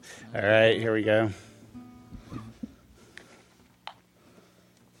All right, here we go.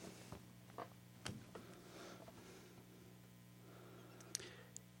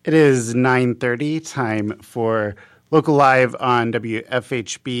 It is 9:30, time for Local Live on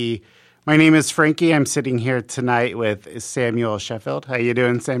WFHB. My name is Frankie. I'm sitting here tonight with Samuel Sheffield. How you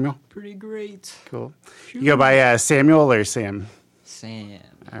doing, Samuel? Pretty great. Cool. Sure. You go by Samuel or Sam? Sam.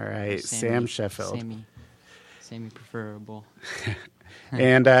 All right, Sam Sheffield. Sammy preferable.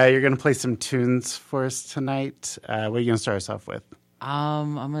 And you're going to play some tunes for us tonight. What are you going to start us off with?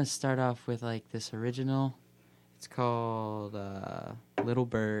 I'm going to start off with like this original. It's called Little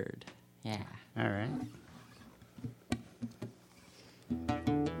Bird. Yeah. All right.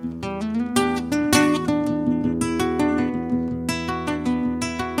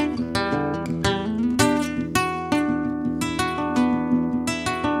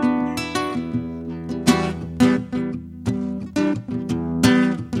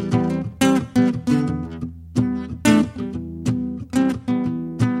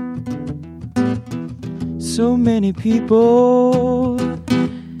 So many people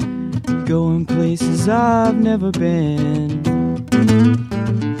going places I've never been.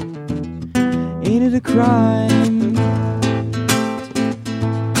 Ain't it a crime?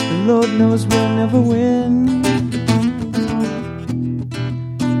 The Lord knows we'll never win.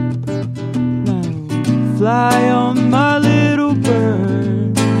 Now fly on my little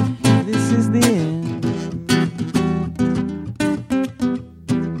bird. This is the end.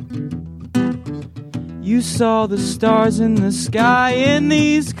 You saw the stars in the sky in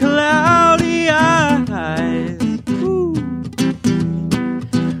these cloudy eyes, ooh,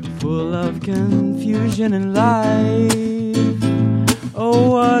 full of confusion and life. Oh,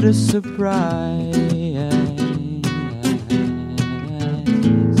 what a surprise.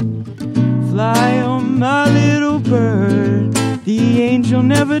 Fly on my little bird, the angel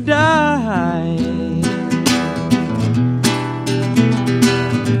never dies.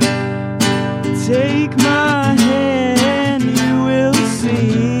 Take my hand, you will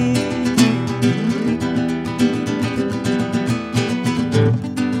see.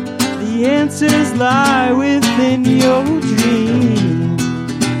 The answers lie within your dream.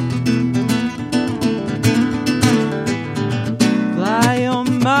 Fly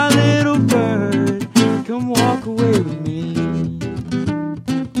on my little bird, come walk away with me.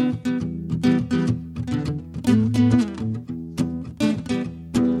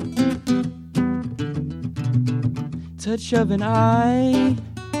 Touch of an eye,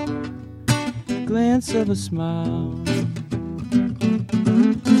 glance of a smile.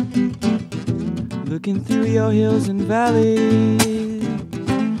 Looking through your hills and valleys,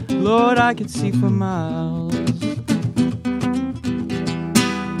 Lord, I could see for miles.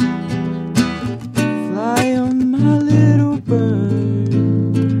 Fly on my little bird,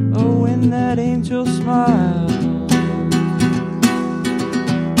 oh, when that angel smiles.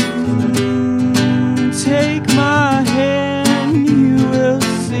 Take my hand, you will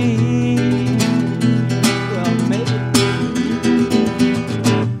see. Well, maybe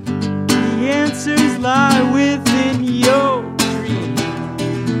the answers lie within your dream.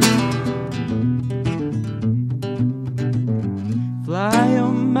 Fly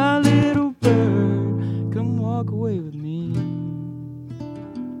on my little bird, come walk away with me.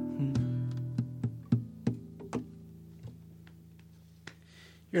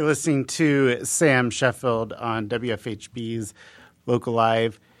 You're listening to Sam Sheffield on WFHB's Local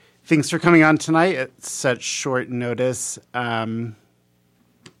Live. Thanks for coming on tonight at such short notice.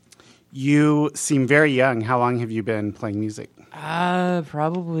 You seem very young. How long have you been playing music?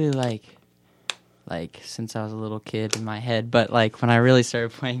 Probably like since I was a little kid in my head. But like when I really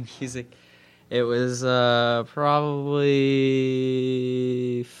started playing music, it was probably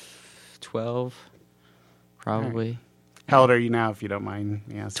 12, probably. Right. How old are you now, if you don't mind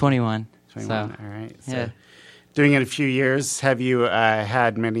me asking? 21. 21, So, all right. So yeah. Doing it a few years, have you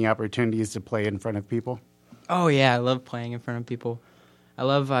had many opportunities to play in front of people? Oh, yeah, I love playing in front of people. I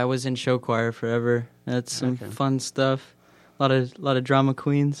was in show choir forever. That's some fun stuff. A lot of drama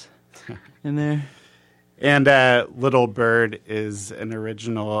queens in there. And Little Bird is an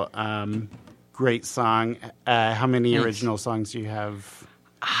original great song. How many original songs do you have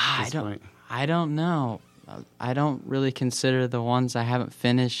at this point? I don't know. I don't really consider the ones I haven't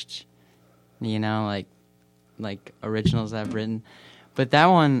finished, like originals I've written. But that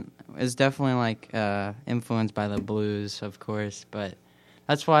one is definitely like influenced by the blues, of course. But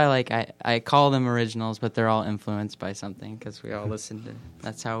that's why I call them originals, but they're all influenced by something because we all listen to.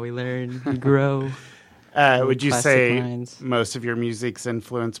 That's how we learn, we grow. Would you classic say lines. most of your music's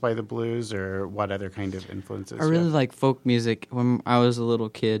influenced by the blues, or what other kind of influences? I really like folk music. When I was a little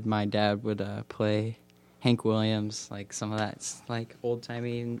kid, my dad would play Hank Williams, like some of that's like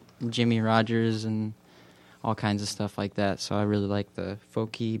old-timey Jimmy Rogers and all kinds of stuff like that. So I really like the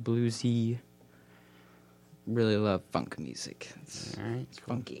folky, bluesy, really love funk music. It's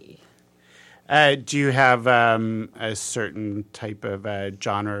funky. Do you have a certain type of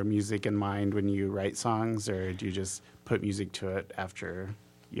genre of music in mind when you write songs, or do you just put music to it after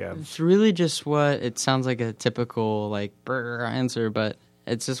you have... It's really just what it sounds like a typical like brr answer, but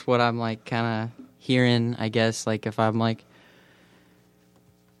it's just what I'm like kind of hearing, I guess. Like if I'm like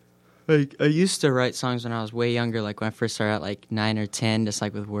I used to write songs when I was way younger, like when I first started at like 9 or 10, just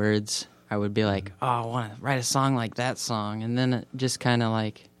like with words. I would be like, oh, I want to write a song like that song. And then it just kind of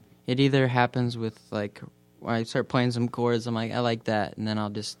like, it either happens with like, when I start playing some chords, I'm like, I like that. And then I'll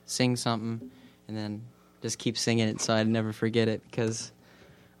just sing something and then just keep singing it so I'd never forget it, because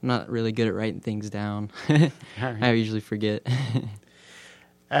I'm not really good at writing things down. I usually forget.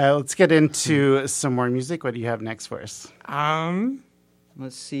 Let's get into some more music. What do you have next for us?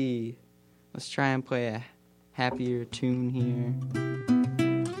 Let's see. Let's try and play a happier tune here.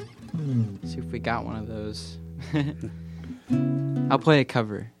 See if we got one of those. I'll play a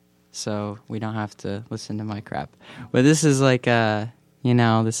cover, so we don't have to listen to my crap. But this is like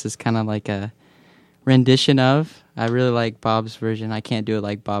this is kind of like a rendition of. I really like Bob's version. I can't do it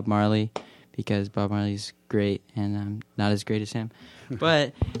like Bob Marley because Bob Marley's great and I'm not as great as him.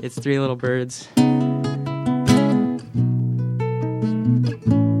 But it's Three Little Birds.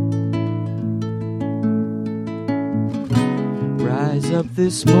 Rise up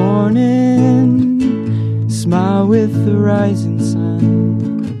this morning, smile with the rising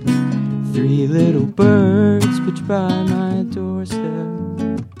sun. Three little birds pitch by my doorstep,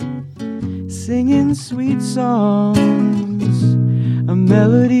 singing sweet songs, a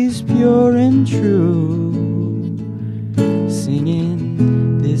melody's pure and true.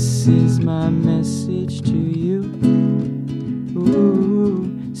 Singing, this is my message to you. Ooh,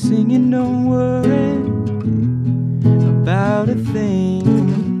 singing, don't worry about a thing,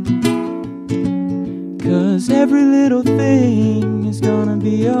 'cause every little thing is gonna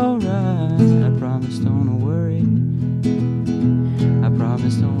be alright. I promise, don't worry. I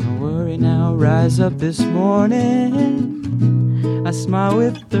promise, don't worry. Now rise up this morning, I smile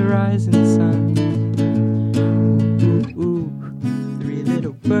with the rising sun. Ooh, ooh, three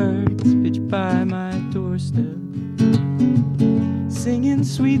little birds pitch by my doorstep, singing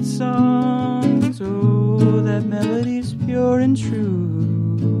sweet songs. Oh, that melody's pure and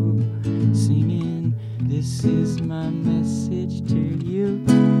true. Singing, this is my message to you.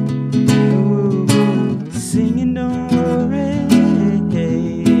 Ooh, singing, don't worry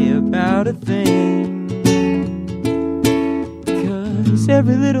about a thing, 'cause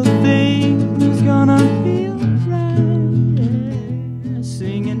every little thing is gonna be alright.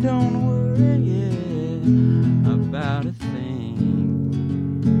 Singing, don't worry about a thing,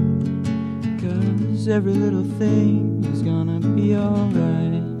 'cause every little thing is gonna be alright.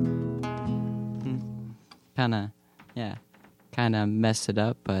 Kinda messed it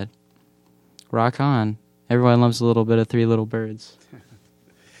up, but rock on. Everyone loves a little bit of Three Little Birds.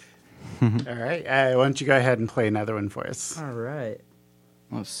 All right. Why don't you go ahead and play another one for us? All right.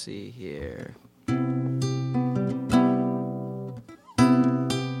 Let's see here.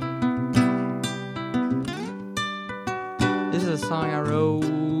 This is a song I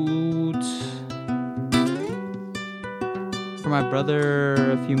wrote for my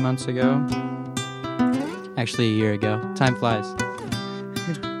brother a few months ago. Actually, a year ago. Time flies.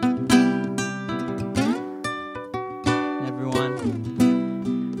 Everyone,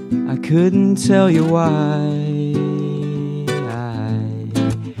 I couldn't tell you why. I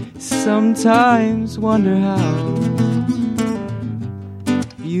sometimes wonder how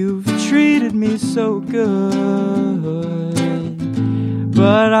you've treated me so good,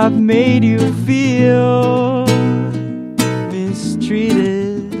 but I've made you feel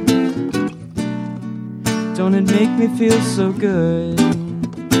mistreated. Don't it make me feel so good?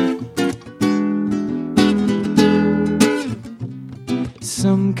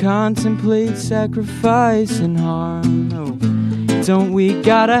 Some contemplate sacrifice and harm. Oh, don't we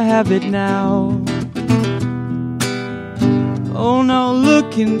gotta have it now? Oh no,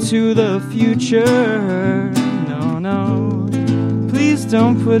 look into the future. No, no, please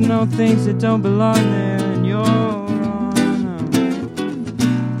don't put no things that don't belong there in your arm.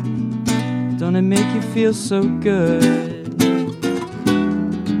 Don't it make you feel so good?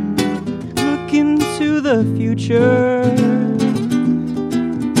 Look into the future.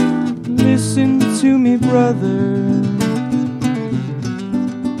 listen to me, brother.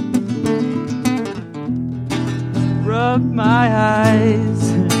 Rub my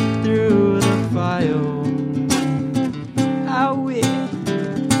eyes through the file. I wish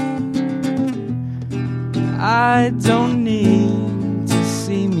I don't need to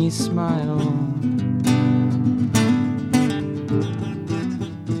see me smile.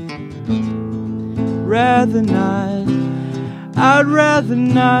 I'd rather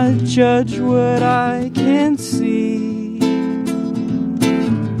not judge what I can see.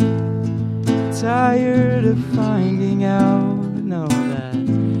 Tired of finding out, no,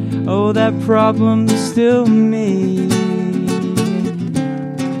 that problem's still me.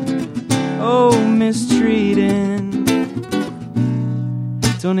 Oh, mistreating,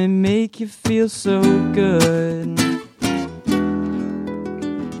 don't it make you feel so good?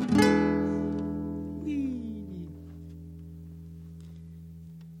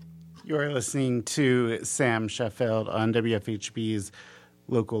 You are listening to Sam Sheffield on WFHB's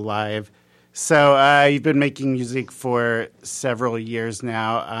Local Live. So you've been making music for several years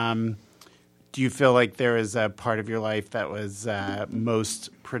now. Do you feel like there is a part of your life that was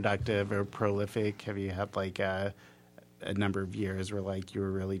most productive or prolific? Have you had like a number of years where like you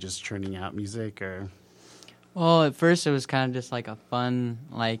were really just churning out music? Or well, at first it was kind of just like a fun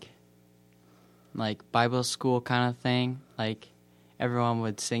like Bible school kind of thing. Like everyone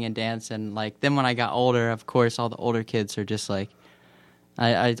would sing and dance, and like then when I got older, of course, all the older kids are just like,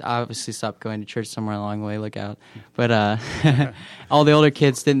 I obviously stopped going to church somewhere along the way. Look out! But all the older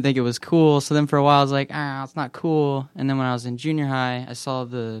kids didn't think it was cool. So then for a while, I was like, it's not cool. And then when I was in junior high, I saw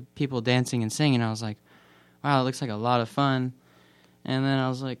the people dancing and singing. I was like, wow, it looks like a lot of fun. And then I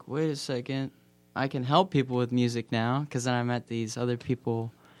was like, wait a second, I can help people with music now. Because then I met these other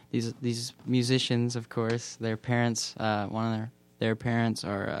people, these musicians, of course. Their parents, one of their parents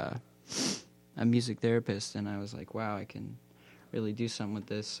are a music therapist, and I was like, wow, I can really do something with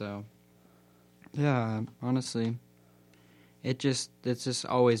this. So yeah, honestly, it's just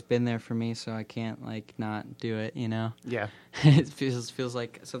always been there for me, so I can't like not do it, you know? Yeah. It feels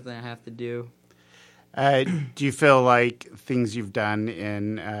like something I have to do. Do you feel like things you've done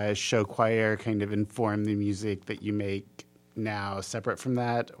in show choir kind of inform the music that you make now separate from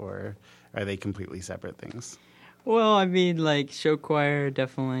that, or are they completely separate things? Well, I mean, like, show choir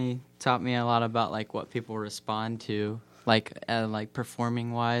definitely taught me a lot about, like, what people respond to, like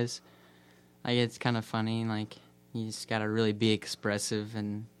performing-wise. Like, it's kind of funny, like, you just gotta really be expressive,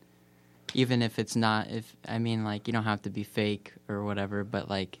 and even if it's not, like, you don't have to be fake or whatever, but,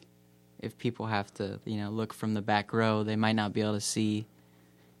 like, if people have to, look from the back row, they might not be able to see,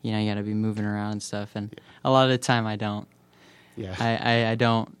 you gotta be moving around and stuff, and a lot of the time I don't. Yeah. I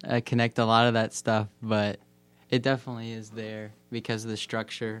don't connect a lot of that stuff, but it definitely is there because of the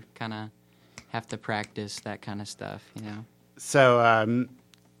structure. Kind of have to practice that kind of stuff, So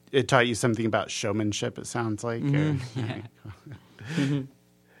it taught you something about showmanship, it sounds like. Mm-hmm. Yeah.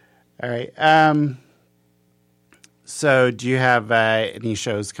 All right. So do you have any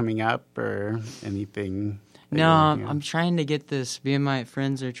shows coming up or anything? No, I'm trying to get this. Me and my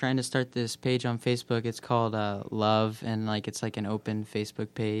friends are trying to start this page on Facebook. It's called Love, and like it's like an open Facebook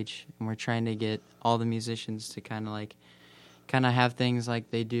page. And we're trying to get all the musicians to kind of have things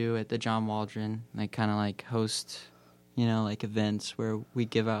like they do at the John Waldron, like kind of like host, like events where we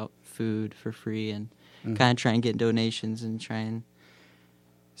give out food for free and kind of try and get donations and try and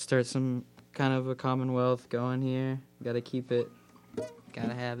start some kind of a commonwealth going here. Got to keep it.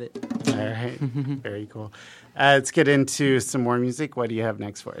 Gotta have it. All right. Very cool. Let's get into some more music. What do you have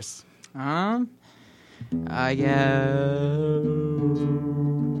next for us? I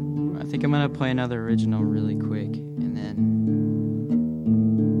think I'm gonna play another original really quick, and then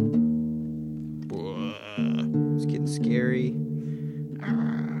it's getting scary.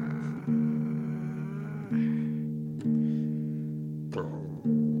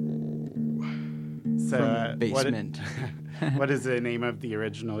 So, basement. What is the name of the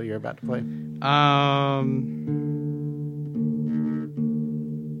original you're about to play?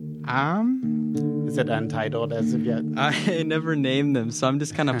 Is it Untitled as of yet? I never named them, so I'm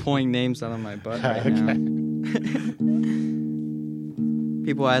just kind of pulling names out of my butt right now.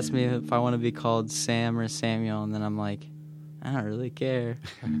 People ask me if I want to be called Sam or Samuel, and then I'm like, I don't really care.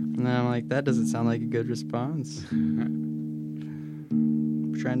 And then I'm like, that doesn't sound like a good response.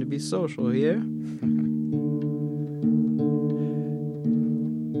 I'm trying to be social here.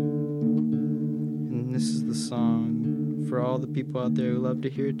 This is the song for all the people out there who love to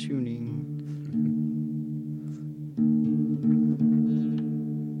hear tuning.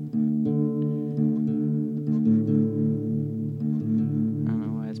 I don't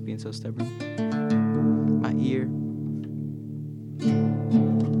know why it's being so stubborn. My ear.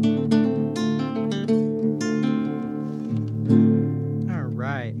 All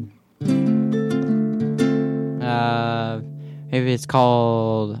right. Maybe it's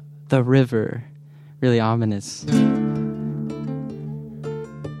called The River. Really ominous.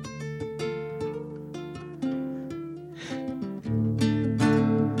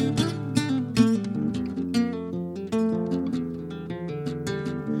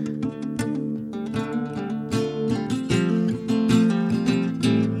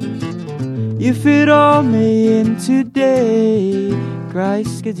 If it all may end today,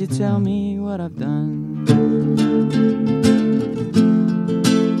 Christ, could you tell me what I've done?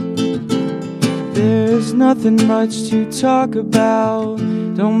 There's nothing much to talk about.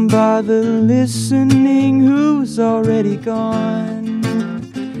 Don't bother listening, who's already gone?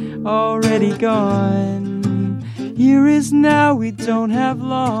 Already gone. Here is now, we don't have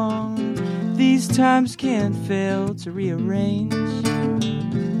long. These times can't fail to rearrange.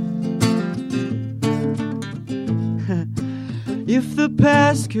 If the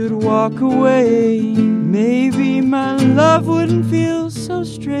past could walk away, maybe my love wouldn't feel so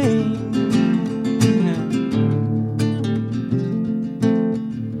strange.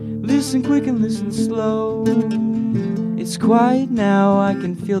 Listen quick and listen slow. It's quiet now, I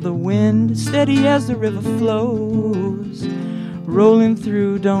can feel the wind, steady as the river flows. Rolling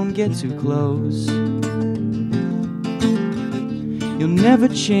through, don't get too close. You'll never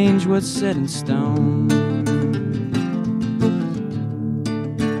change what's set in stone.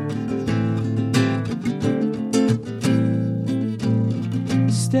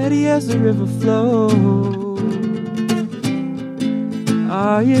 Steady as the river flows.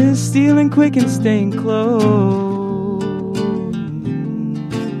 Are you stealing quick and staying close?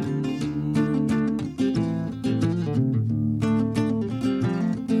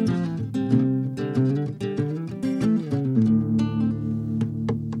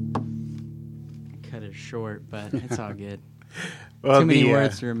 Cut it short, but it's all good. Well, too many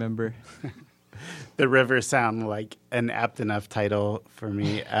words to remember. The river sound like an apt enough title for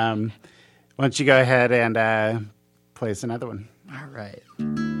me. Why don't you go ahead and play us another one? All right.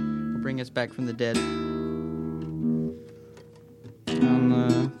 We'll bring us back from the dead. On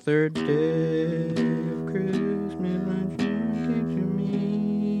the third day of Christmas, when you came to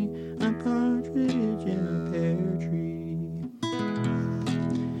me, a partridge in a pear tree.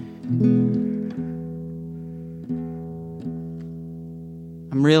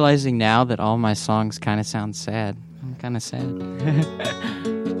 I'm realizing now that all my songs kind of sound sad. I'm kind of sad.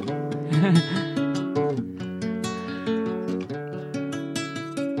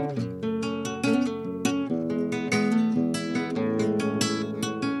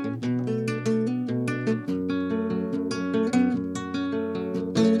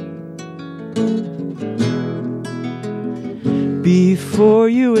 Before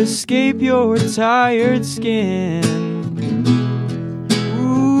you escape your tired skin,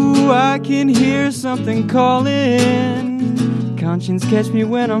 I can hear something calling. Conscience, catch me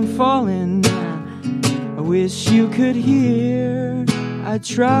when I'm falling. I wish you could hear. I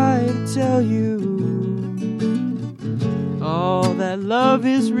try to tell you all that love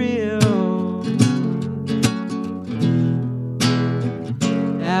is real.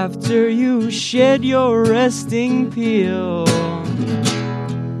 After you shed your resting peel,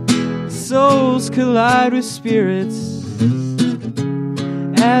 souls collide with spirits.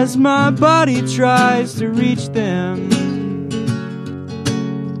 As my body tries to reach them,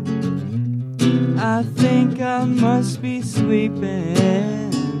 I think I must be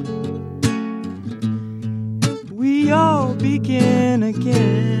sleeping. We all begin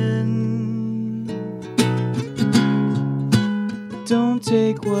again. Don't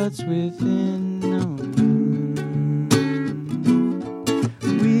take what's within, no.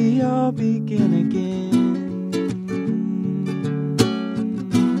 We all begin again.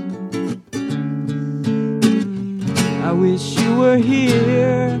 I wish you were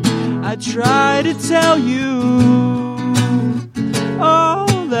here. I try to tell you all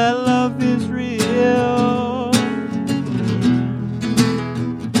that love is real.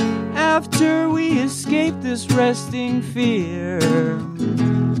 After we escape this resting fear,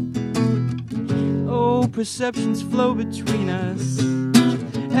 oh, perceptions flow between us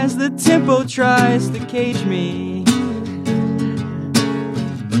as the tempo tries to cage me.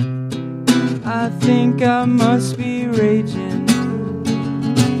 I think I must be raging.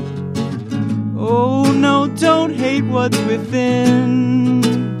 Oh no, don't hate what's within,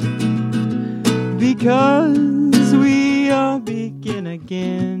 because we all begin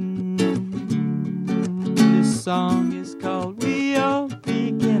again. This song is called We All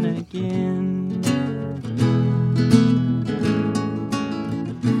Begin Again.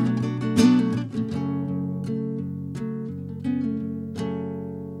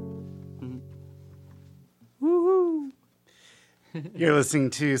 You're listening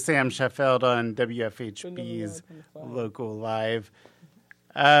to Sam Sheffield on WFHB's Local Live.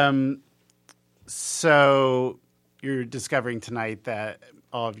 So you're discovering tonight that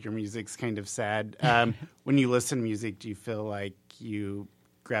all of your music's kind of sad. When you listen to music, do you feel like you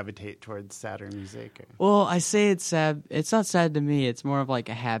gravitate towards sadder music? Or? Well, I say it's sad. It's not sad to me. It's more of like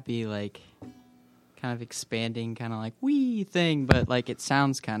a happy, like, kind of expanding, kind of like wee thing, but like it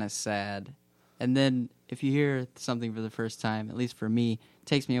sounds kind of sad. And then if you hear something for the first time, at least for me, it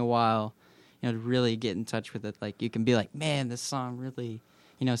takes me a while, to really get in touch with it. Like you can be like, man, this song really,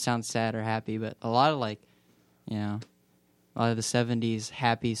 sounds sad or happy. But a lot of a lot of the 70s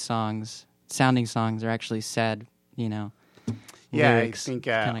happy songs, sounding songs are actually sad, Yeah, lyrics. I think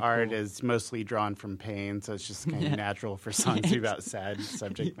art is mostly drawn from pain, so it's just kind of natural for songs to be about sad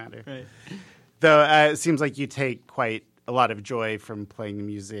subject matter. Right. Though it seems like you take quite a lot of joy from playing the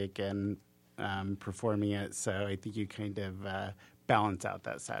music and performing it, so I think you kind of balance out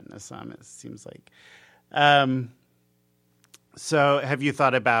that sadness some, it seems like. So have you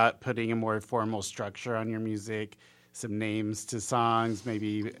thought about putting a more formal structure on your music, some names to songs,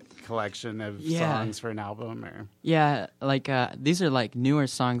 maybe a collection of songs for an album? Or Yeah, like these are like newer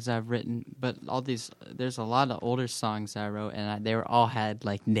songs I've written, but there's a lot of older songs I wrote, and they were all had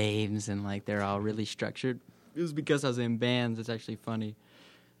like names and like they're all really structured. It was because I was in bands. It's actually funny.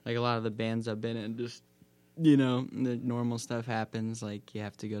 Like a lot of the bands I've been in, just the normal stuff happens. Like you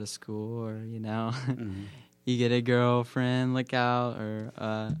have to go to school, or mm-hmm. you get a girlfriend, look out, or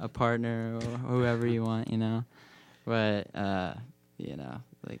a partner, or whoever you want, But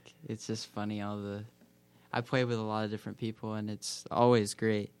like it's just funny. I play with a lot of different people, and it's always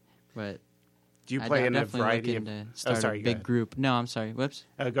great. But do you play in a variety of? Start a big group. No, I'm sorry. Whoops.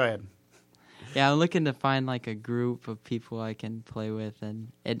 Oh, go ahead. Yeah, I'm looking to find like a group of people I can play with,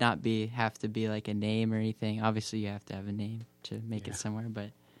 and it not have to be like a name or anything. Obviously, you have to have a name to make it somewhere,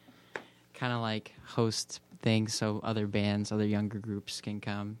 but kind of like host things so other bands, other younger groups can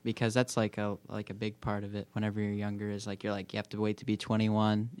come, because that's like a big part of it. Whenever you're younger, is like you have to wait to be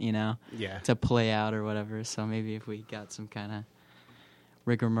 21, to play out or whatever. So maybe if we got some kind of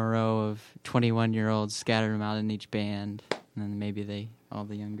rigmarole of 21-year-olds, scatter them out in each band, and then maybe all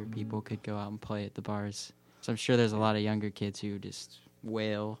the younger people could go out and play at the bars. So I'm sure there's a lot of younger kids who just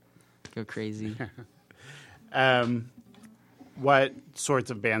wail, go crazy. What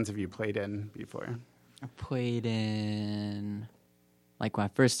sorts of bands have you played in before? I played in, like when I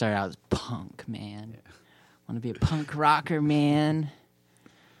first started out, it was punk, man. Yeah. Want to be a punk rocker, man.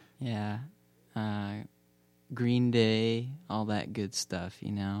 Yeah. Green Day, all that good stuff,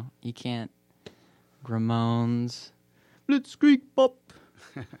 You can't, Ramones, Blitzkrieg Bop,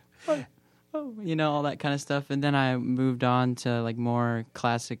 all that kind of stuff. And then I moved on to like more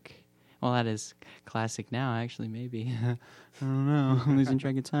classic. Well, that is classic now, actually, maybe. I don't know. I'm losing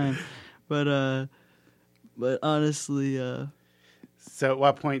track of time. But honestly... So at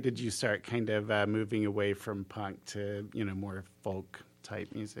what point did you start kind of moving away from punk to, more folk-type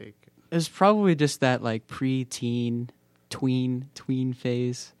music? It was probably just that, like, pre-teen, tween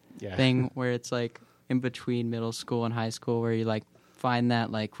phase thing where it's, like, in between middle school and high school where you, like, find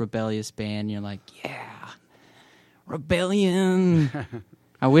that, like, rebellious band. You're like, yeah, rebellion.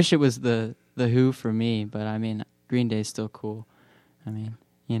 I wish it was the Who for me, but, I mean, Green Day's still cool. I mean,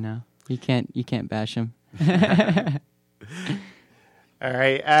 you can't bash them. All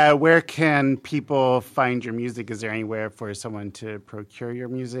right. Where can people find your music? Is there anywhere for someone to procure your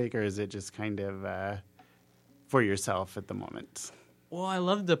music, or is it just kind of for yourself at the moment? Well, I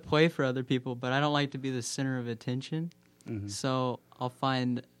love to play for other people, but I don't like to be the center of attention. Mm-hmm. So I'll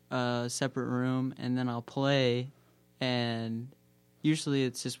find a separate room, and then I'll play, and usually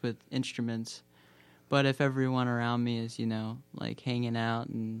it's just with instruments. But if everyone around me is, like hanging out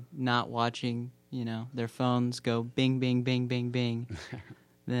and not watching, their phones go bing, bing, bing, bing, bing,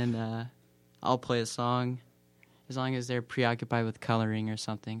 then I'll play a song as long as they're preoccupied with coloring or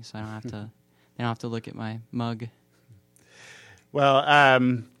something, so they don't have to look at my mug. Well,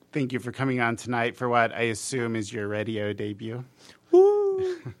 thank you for coming on tonight for what I assume is your radio debut.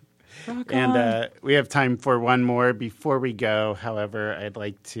 Woo! Rock on. And we have time for one more. Before we go, however, I'd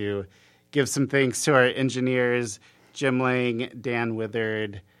like to give some thanks to our engineers, Jim Lang, Dan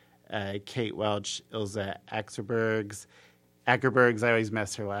Withered, Kate Welch, Ilze Akerbergs. I always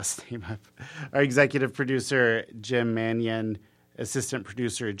mess her last name up. Our executive producer, Jim Mannion, assistant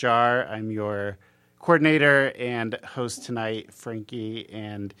producer, Jar. I'm your coordinator and host tonight, Frankie.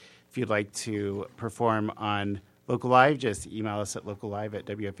 And if you'd like to perform on Local Live, just email us at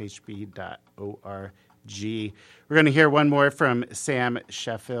locallive@wfhb.org. We're going to hear one more from Sam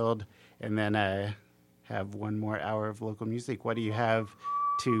Sheffield, and then have one more hour of local music. What do you have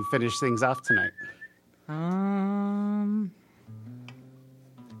to finish things off tonight?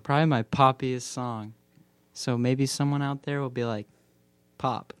 Probably my poppiest song. So maybe someone out there will be like,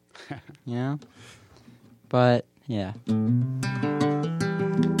 pop. You know? But, yeah.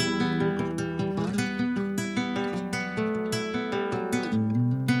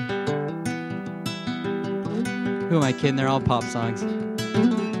 Who am I kidding? They're all pop songs.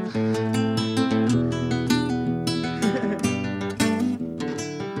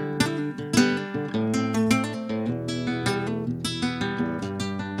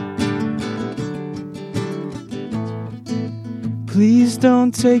 Please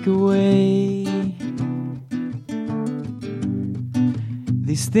don't take away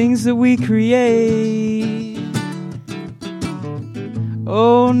these things that we create.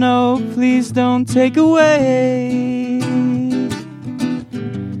 Oh no, please don't take away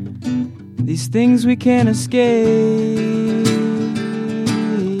these things we can't escape.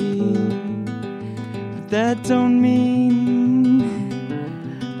 But that don't mean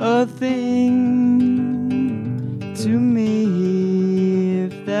a thing to me,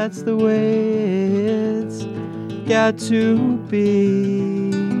 if that's the way it's got to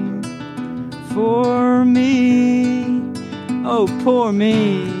be for me. Oh, poor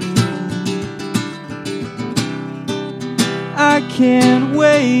me. I can't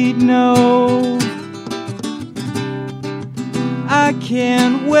wait, no. I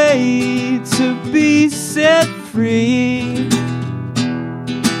can't wait to be set free.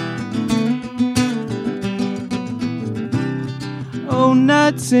 Oh,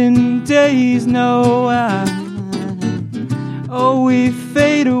 nights and days, no. Oh, we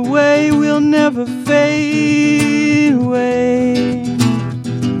fade away, we'll never fade away.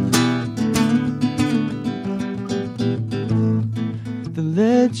 The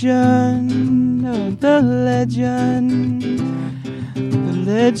legend, oh, the legend. The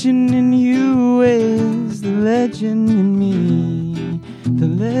legend in you is the legend in me. The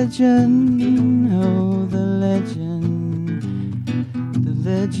legend, oh, the legend. The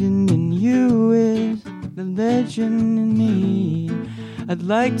legend in you is the legend in me. I'd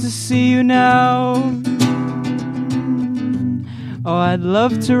like to see you now. Oh, I'd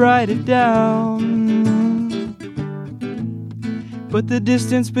love to write it down. But the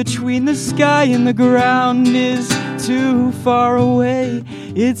distance between the sky and the ground is too far away.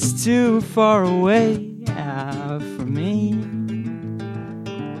 It's too far away for me.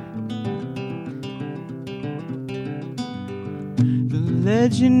 The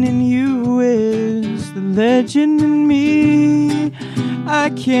legend in you is the legend in me.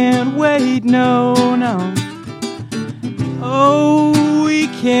 I can't wait, no, no. Oh, we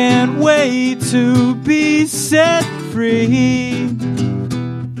can't wait to be set free.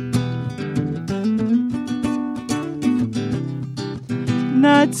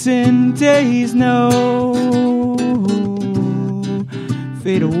 Nights and days, no.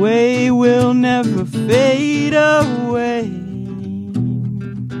 Fade away, we'll never fade away.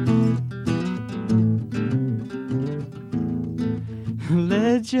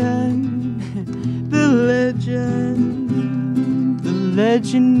 Legend, the legend. The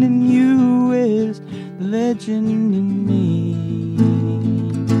legend in you is the legend in me.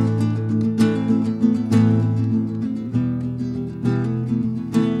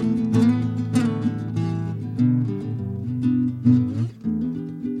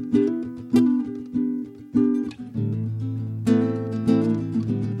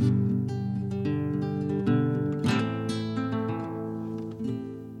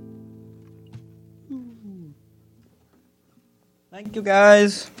 Thank you,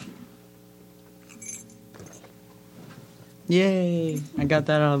 guys. Yay, I got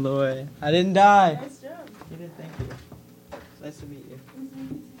that out of the way. I didn't die. Nice job. You did, thank you. Nice to meet you.